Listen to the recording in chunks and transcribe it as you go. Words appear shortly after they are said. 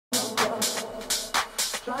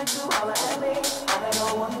Try to holler at me, I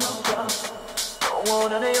don't want no scrub. Don't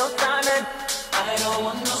want none of your time, and I don't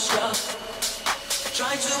want no scrub.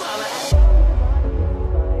 Try to holler at me.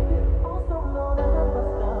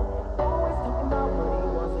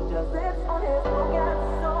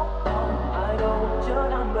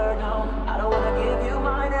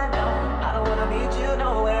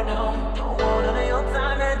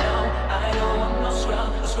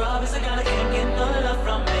 Scrub is a guy that can't get no love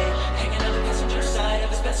from me. Hanging on the passenger side of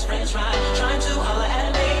his best friend's ride, trying to holler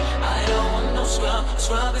at me. I don't want no scrub.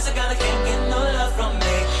 Scrub is a guy that can't get no love from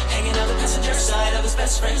me. Hanging on the passenger side of his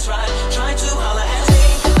best friend's ride, trying to holler at me.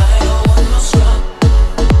 I don't want no scrub.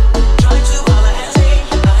 Trying to holler at me.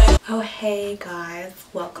 Oh hey guys,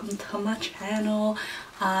 welcome to my channel.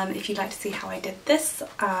 If you'd like to see how I did this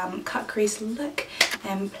cut crease look,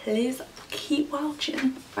 and please keep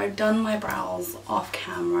watching. I've done my brows off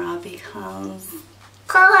camera because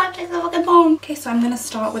okay, so I'm gonna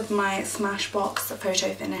start with my Smashbox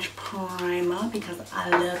Photo Finish Primer because I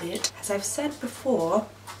love it. As I've said before,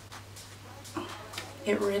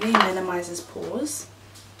 it really minimizes pores,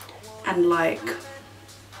 and like,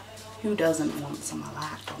 who doesn't want some of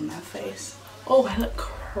that on their face? Oh, I look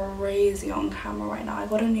crazy on camera right now. I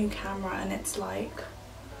got a new camera and it's like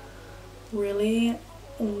really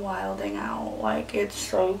wilding out. Like, it's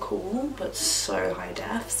so cool but so high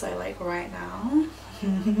def, so like right now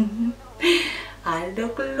I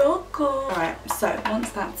look loco. Alright, so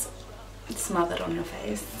once that's smothered on your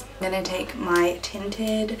face, I'm gonna take my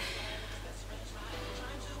tinted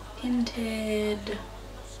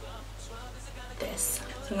this.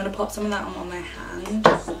 So I'm going to pop some of that on my hand.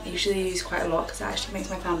 I usually use quite a lot because it actually makes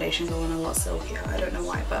my foundation go on a lot silkier. I don't know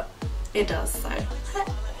why, but it does, so.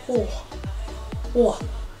 Oh.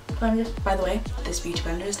 By the way, this beauty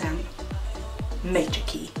blender is damp. Major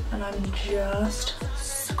key. And I'm just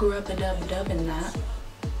scrub-a-dub-dubbing that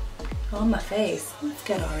on my face. Let's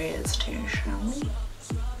get our ears too, shall we?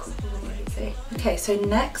 Okay, so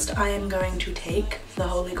next I am going to take the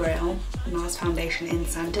Holy Grail NARS foundation in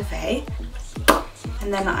Santa Fe,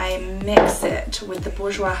 and then I mix it with the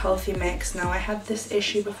Bourjois Healthy Mix. Now I had this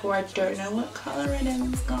issue before, I don't know what colour it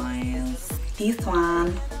is, guys. This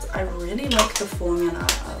one. I really like the formula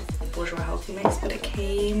of the Bourjois Healthy Mix, but it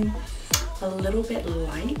came a little bit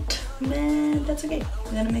light. Man, that's okay,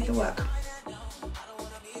 I'm gonna make it work.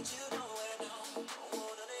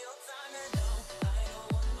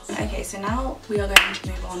 Okay, so now we are going to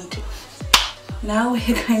move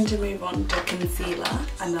on to concealer,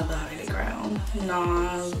 another Holy Grail,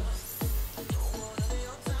 NARS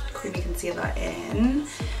Creamy Concealer in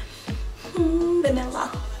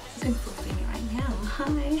Vanilla. You can still see me right now.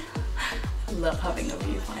 Hi. Love having a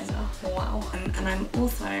viewfinder. Wow. And I'm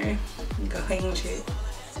also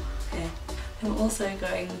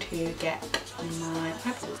going to get my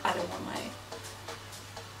eyeballs. I don't want my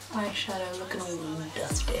eyeshadow looking all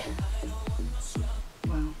dusty.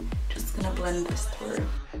 Well, just gonna blend this through.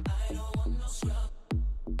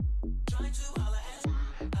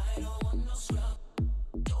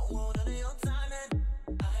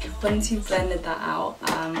 Once you've blended that out,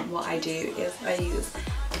 what I do is I use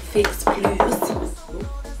Fix Plus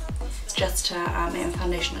just to make my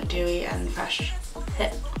foundation look dewy and fresh.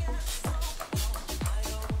 Hit.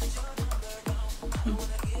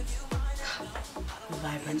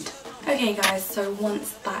 Vibrant. Okay guys, so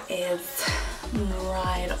once that is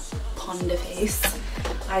right upon the face,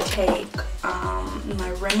 I take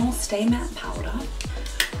my Rimmel Stay Matte powder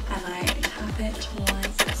and I tap it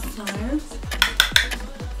like so.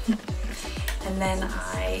 And then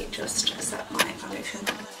I just set my foundation.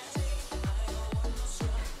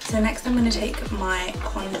 So next I'm going to take my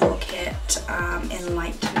contour kit in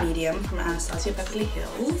light to medium from Anastasia Beverly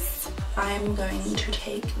Hills. I'm going to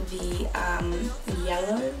take the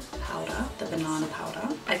yellow powder, the banana powder.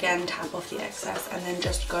 Again, tap off the excess and then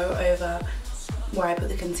just go over where I put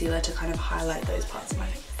the concealer to kind of highlight those parts of my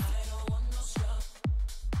face.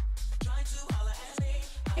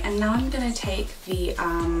 And now I'm going to take the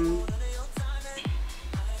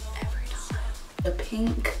the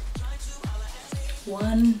pink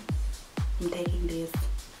one. I'm taking these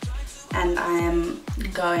and I am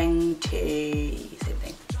going to same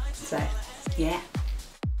thing. So yeah.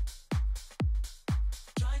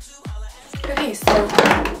 Okay, so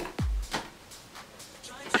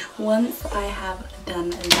once I have done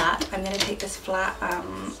that, I'm going to take this flat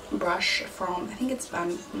brush from, I think it's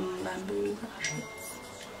bamboo brushes.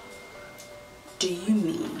 Do you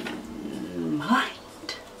mean mine?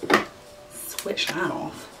 Switch that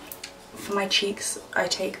off. For my cheeks, I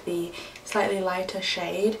take the slightly lighter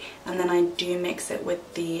shade and then I do mix it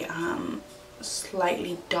with the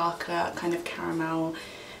slightly darker kind of caramel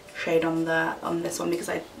shade on this one because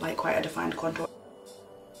I like quite a defined contour.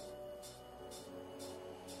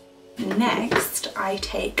 Next, I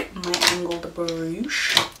take my angled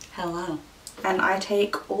brush, hello, and I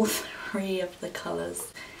take all 3 of the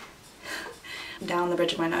colours down the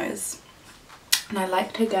bridge of my nose, and I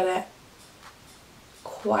like to get it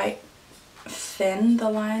quite thin, the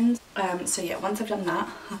lines. So yeah, once I've done that,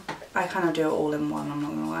 I kind of do it all in one, I'm not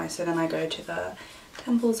gonna lie. So then I go to the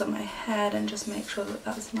temples of my head and just make sure that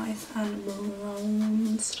that's nice and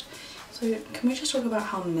bronzed. So can we just talk about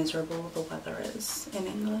how miserable the weather is in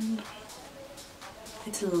England?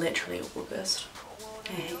 It's literally August.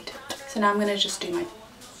 I hate it. So now I'm gonna just do my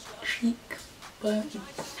cheekbone.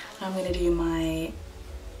 I'm gonna do my,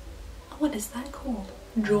 what is that called?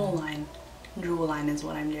 Jawline. Jawline is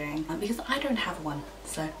what I'm doing because I don't have one.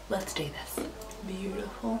 So let's do this.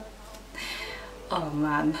 Beautiful. Oh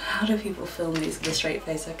man, how do people film these with a straight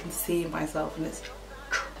face? I can see myself and it's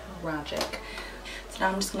tragic. So now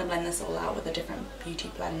I'm just going to blend this all out with a different beauty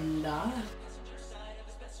blender.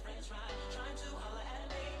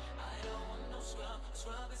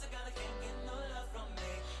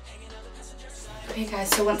 Okay guys,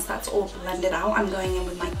 so once that's all blended out, I'm going in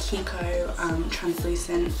with my Kiko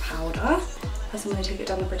translucent powder. First I'm going to take it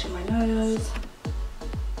down the bridge of my nose,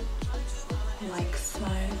 like so.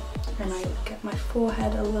 And I get my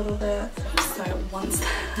forehead a little bit. So once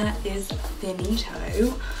that is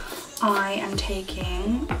finito, I am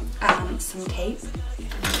taking some tape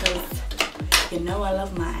because you know I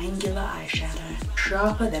love my angular eyeshadow.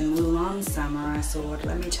 Sharper than Mulan samurai sword,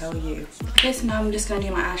 let me tell you. Okay, so now I'm just going to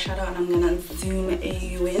do my eyeshadow and I'm going to zoom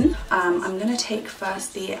you in. I'm going to take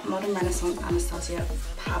first the Modern Renaissance Anastasia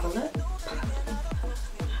palette.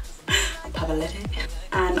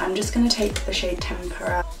 And I'm just going to take the shade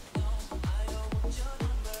Tempera.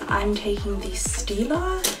 I'm taking the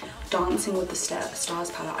Stila Dancing with the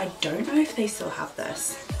Stars palette. I don't know if they still have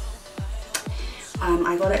this.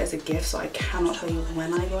 I got it as a gift, so I cannot tell you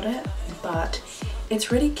when I got it, but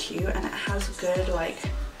it's really cute and it has good like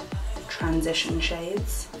transition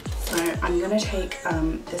shades. So I'm gonna take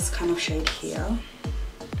this kind of shade here.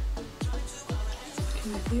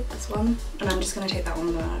 Can I see this one? And I'm just gonna take that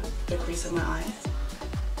on the crease of my eye.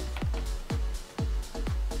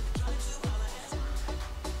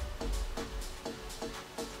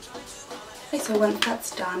 Okay, so once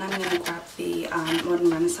that's done, I'm going to grab the Modern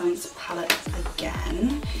Renaissance palette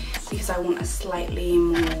again because I want a slightly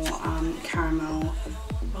more caramel.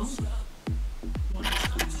 Oh, what is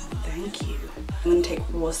going on? Thank you. I'm going to take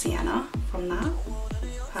Raw Sienna from that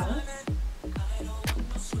palette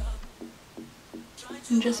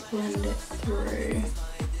and just blend it through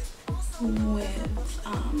with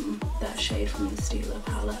that shade from the Stila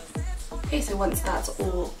palette. Okay, so once that's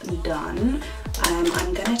all done,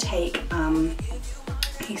 I'm gonna take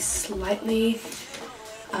a slightly,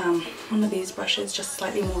 one of these brushes, just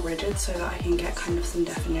slightly more rigid so that I can get kind of some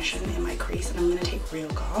definition in my crease, and I'm gonna take Real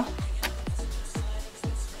Gar.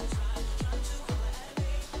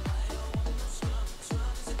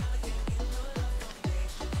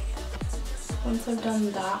 Once I've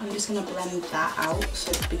done that, I'm just gonna blend that out,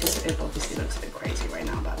 so because it obviously looks a bit crazy right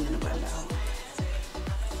now, but I'm gonna blend it out.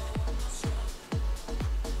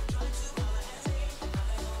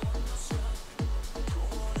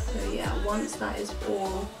 Once that is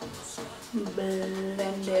all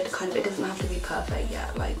blended, kind of, it doesn't have to be perfect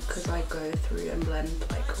yet, like, because I go through and blend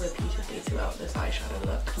like repeatedly throughout this eyeshadow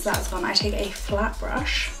look. So that's done. I take a flat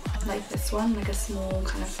brush like this one, like a small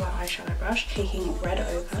kind of flat eyeshadow brush, taking red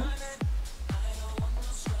ochre,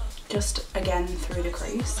 just again through the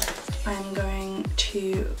crease. I'm going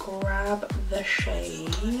to grab the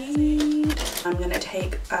shade. I'm going to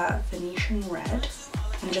take Venetian red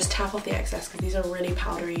and just tap off the excess because these are really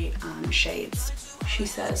powdery shades. She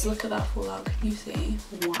says, look at that fallout, can you see?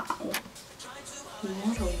 Wow.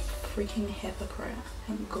 What a freaking hypocrite.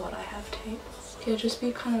 Thank God I have tape. Okay, just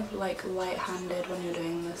be kind of like light-handed when you're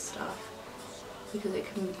doing this stuff because it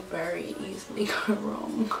can very easily go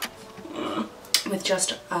wrong. With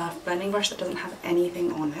just a blending brush that doesn't have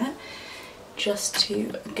anything on it, just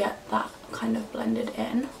to get that kind of blended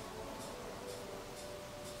in.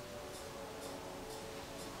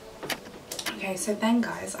 Okay, so then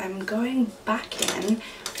guys, I'm going back in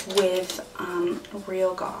with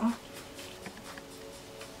Real Gar.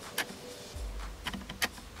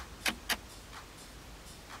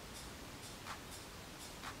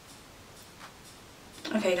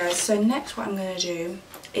 Okay guys, so next what I'm going to do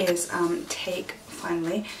is take,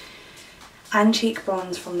 finally, Antique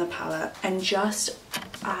Bronze from the palette and just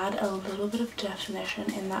add a little bit of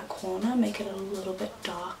definition in that corner, make it a little bit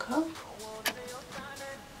darker.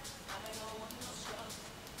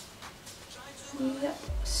 Yep.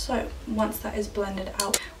 So once that is blended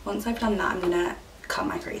out, once I've done that, I'm gonna cut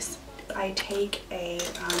my crease. I take a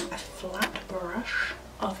flat brush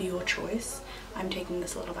of your choice. I'm taking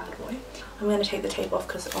this little bad boy. I'm going to take the tape off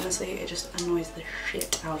because honestly it just annoys the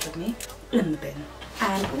shit out of me. In the bin.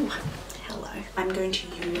 And ooh, hello. I'm going to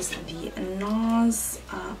use the NARS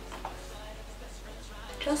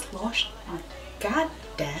just lost my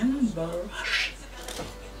goddamn brush.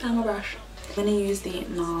 Panel brush. I'm going to use the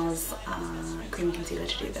NARS cream concealer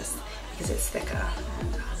to do this because it's thicker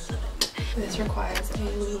and I love it. This requires a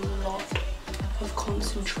lot of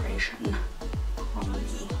concentration on me.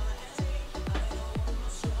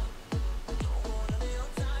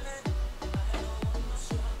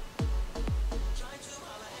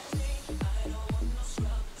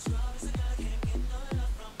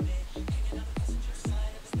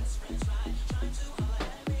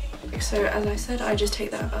 So as I said, I just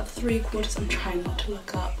take that about 3/4. I'm trying not to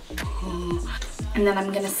look up. And then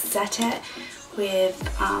I'm going to set it with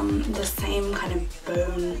the same kind of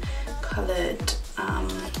bone coloured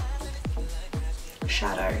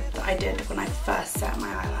shadow that I did when I first set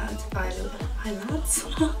my eyelads. My eyelads.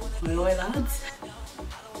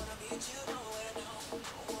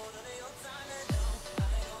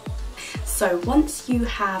 So once you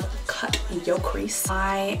have cut your crease,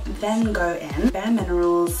 I then go in Bare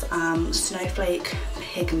Minerals Snowflake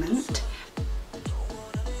Pigment.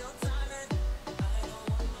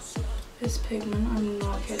 This pigment, I'm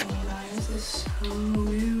not kidding you guys, is so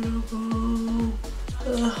beautiful.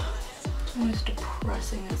 Ugh, it's almost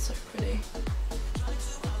depressing, it's so pretty.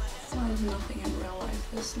 Why is nothing in real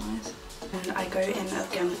life this nice? And I go in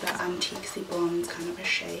again with that Antiquesy bronze kind of a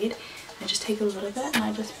shade. I just take a little bit and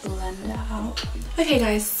I just blend it out. Okay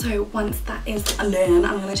guys, so once that is done,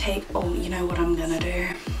 I'm gonna take, oh, you know what I'm gonna do?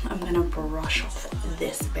 I'm gonna brush off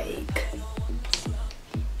this bake.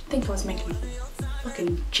 I think I was making a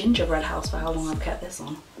fucking gingerbread house for how long I've kept this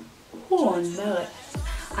on. Oh no.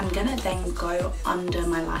 I'm gonna then go under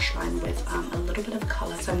my lash line with a little bit of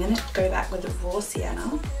colour. So I'm gonna go back with Raw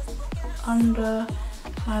Sienna under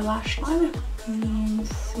my lash line.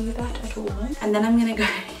 See that at all? And then I'm gonna go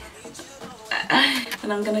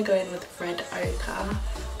and I'm gonna go in with red ochre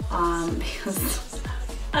because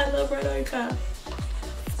I love red ochre.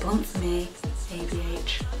 Sponsor me,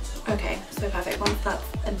 ABH. Okay, so perfect. Once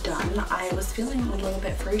that's done, I was feeling a little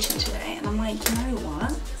bit fruity today and I'm like, you know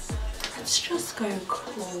what? Let's just go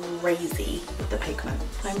crazy with the pigment.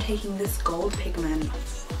 So I'm taking this gold pigment.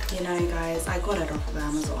 You know guys, I got it off of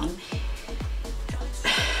Amazon.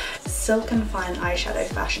 Silk and Fine Eyeshadow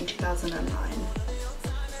Fashion 2009.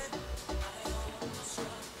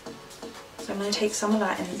 So I'm going to take some of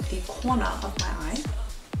that in the corner of my eye.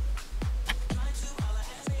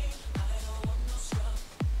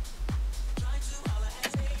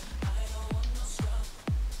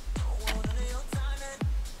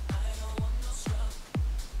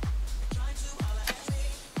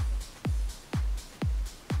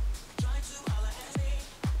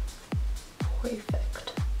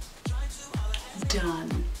 Perfect.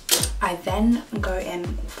 Done. I then go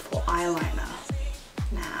in for eyeliner.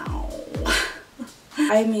 Now,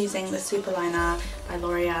 I'm using the Super Liner by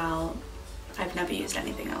L'Oreal. I've never used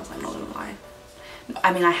anything else, I'm not gonna lie.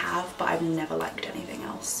 I mean I have, but I've never liked anything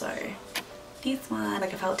else, so this one,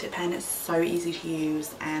 like a felt tip pen, is so easy to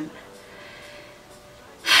use and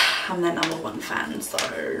I'm their #1 fan, so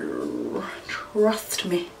trust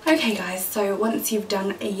me. Okay guys, so once you've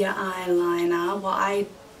done your eyeliner, what I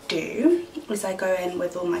do is I go in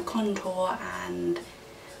with all my contour and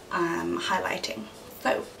highlighting.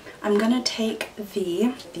 So I'm gonna take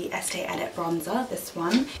the Estee Edit bronzer, this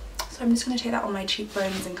one. So I'm just gonna take that on my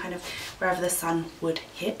cheekbones and kind of wherever the sun would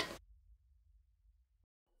hit.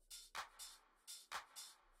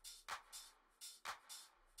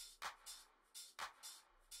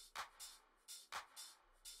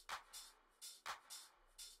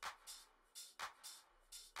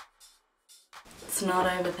 It's not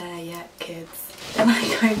over there yet, kids. Then I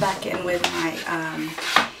go back in with my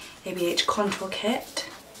ABH contour kit.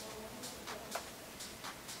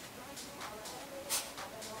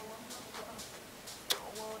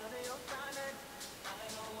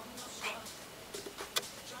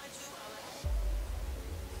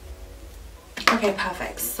 Okay,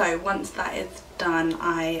 perfect. So once that is done,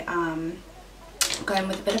 I go in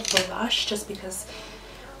with a bit of blush just because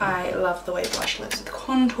I love the way blush looks with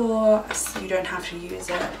contour. So you don't have to use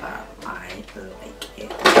it, but I like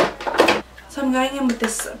it. So I'm going in with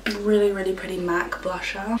this really, really pretty MAC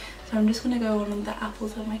blusher. So I'm just going to go on with the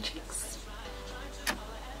apples of my cheeks.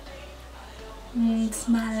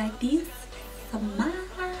 Smile like this. Smile.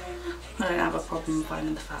 I don't have a problem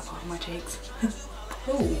finding the fat part of my cheeks.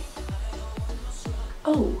 Oh.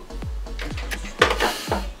 Oh.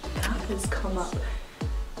 That has come up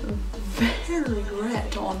very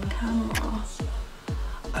red on camera.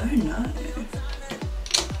 Oh no.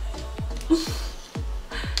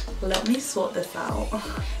 Let me sort this out.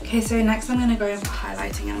 Okay, so next I'm going to go in for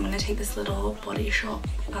highlighting, and I'm going to take this little Body Shop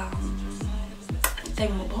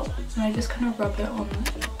thingamabob, and I just kind of rub it on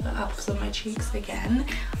the apples of my cheeks again.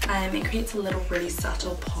 It creates a little really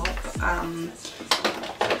subtle pop,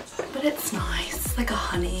 but it's nice, like a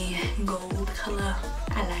honey gold colour.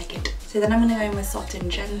 I like it. So then I'm going to go in with Soft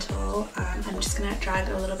and Gentle. I'm just going to drag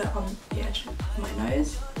a little bit on the edge of my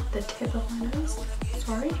nose, the tip of my nose.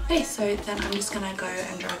 Sorry. Okay, so then I'm just gonna go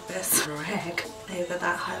and drag this rag over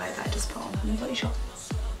that highlight that I just put on from the Body Shop.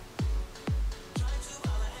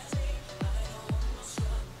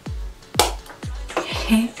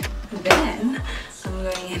 Okay, then I'm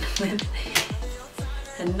going in with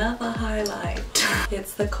another highlight.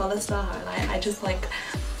 It's the Color Star highlight. I just like,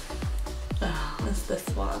 it's this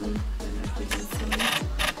one. I don't know if you can see it.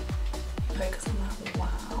 Focus on that. Wow.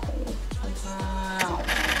 Wow.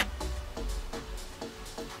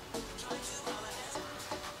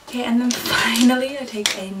 Okay, and then finally I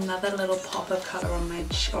take another little pop of colour on my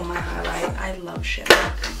highlight. I love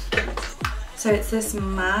shimmer. So it's this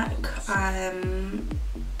MAC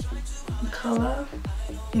colour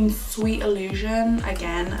in Sweet Illusion.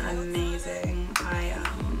 Again, amazing.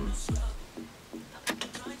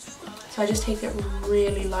 So I just take it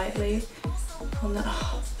really lightly on the,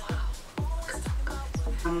 oh wow.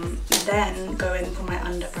 Then go in for my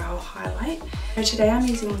underbrow highlight. So today I'm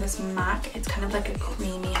using this MAC. It's kind of like a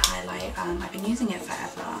creamy highlight. I've been using it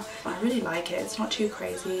forever. I really like it. It's not too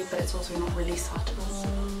crazy, but it's also not really subtle.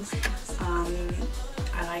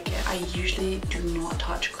 I like it. I usually do not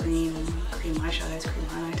touch cream eyeshadows, cream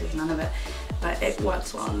highlighters, none of it. But it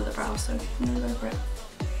works well under the brow, so I'm gonna go for it.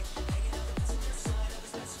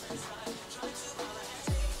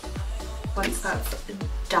 Once that's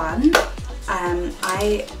done,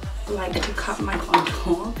 I like to cut my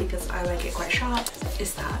contour because I like it quite sharp.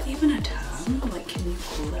 Is that even a term? Like, can you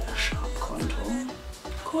call it a sharp contour?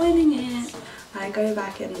 Coining it. I go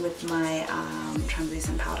back in with my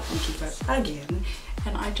translucent powder from Kiko again,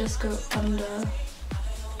 and I just go under.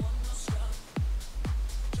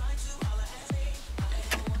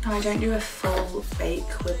 Now I don't do a full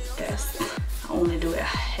bake with this. I only do it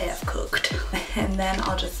half cooked, and then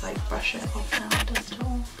I'll just like brush it off now, dust it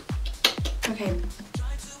off. Okay,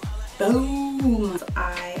 boom!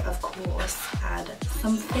 I of course add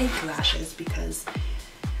some fake lashes because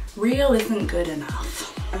real isn't good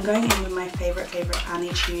enough. I'm going in with my favorite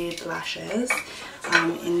Annytude lashes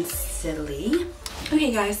in Silly.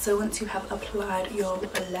 Okay guys, so once you have applied your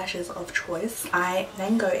lashes of choice, I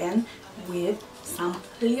then go in with some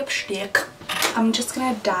lipstick. I'm just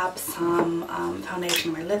gonna dab some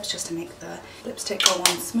foundation on my lips just to make the lipstick go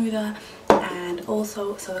on smoother, and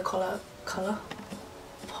also so the colour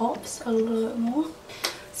pops a little bit more.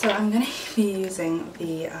 So I'm gonna be using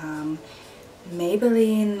the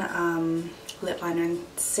Maybelline lip liner in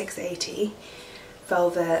 680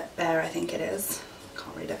 Velvet Bear, I think it is.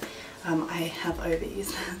 Can't read it. I have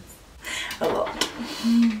overused this a lot,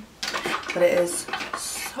 but it is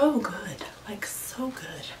so good, like so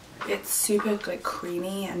good. It's super like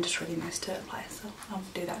creamy and just really nice to apply, so I'll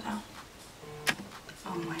do that now.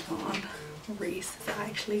 Oh my god, Reese is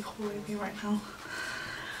actually calling me right now.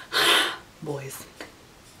 Boys.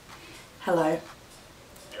 Hello.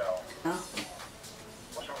 Yo. No.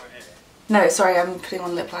 What's wrong with you? No, sorry, I'm putting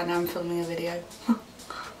on lip liner, I'm filming a video.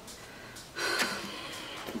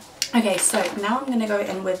 Okay, so now I'm going to go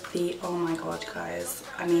in with the, oh my god guys,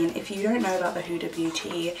 I mean, if you don't know about the Huda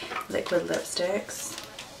Beauty liquid lipsticks,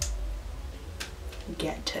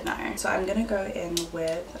 get to know. So I'm going to go in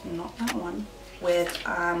with, not that one, with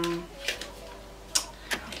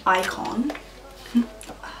Icon. They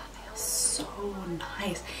are so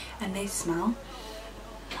nice, and they smell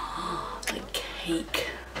like cake.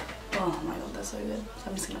 Oh my god, they're so good. So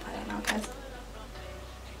I'm just going to apply that now, guys.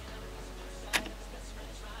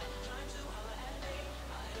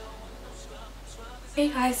 Okay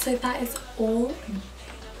guys, so that is all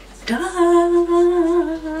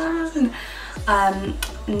done.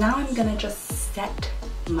 Now I'm gonna just set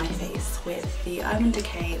my face with the Urban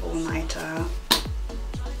Decay All Nighter,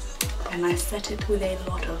 and I set it with a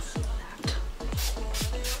lot of that.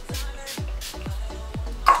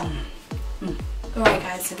 Alright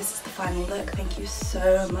guys, so this is the final look. Thank you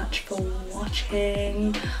so much for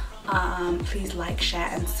watching. Please like, share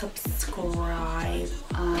and subscribe,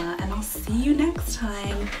 and I'll see you next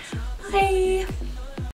time. Bye!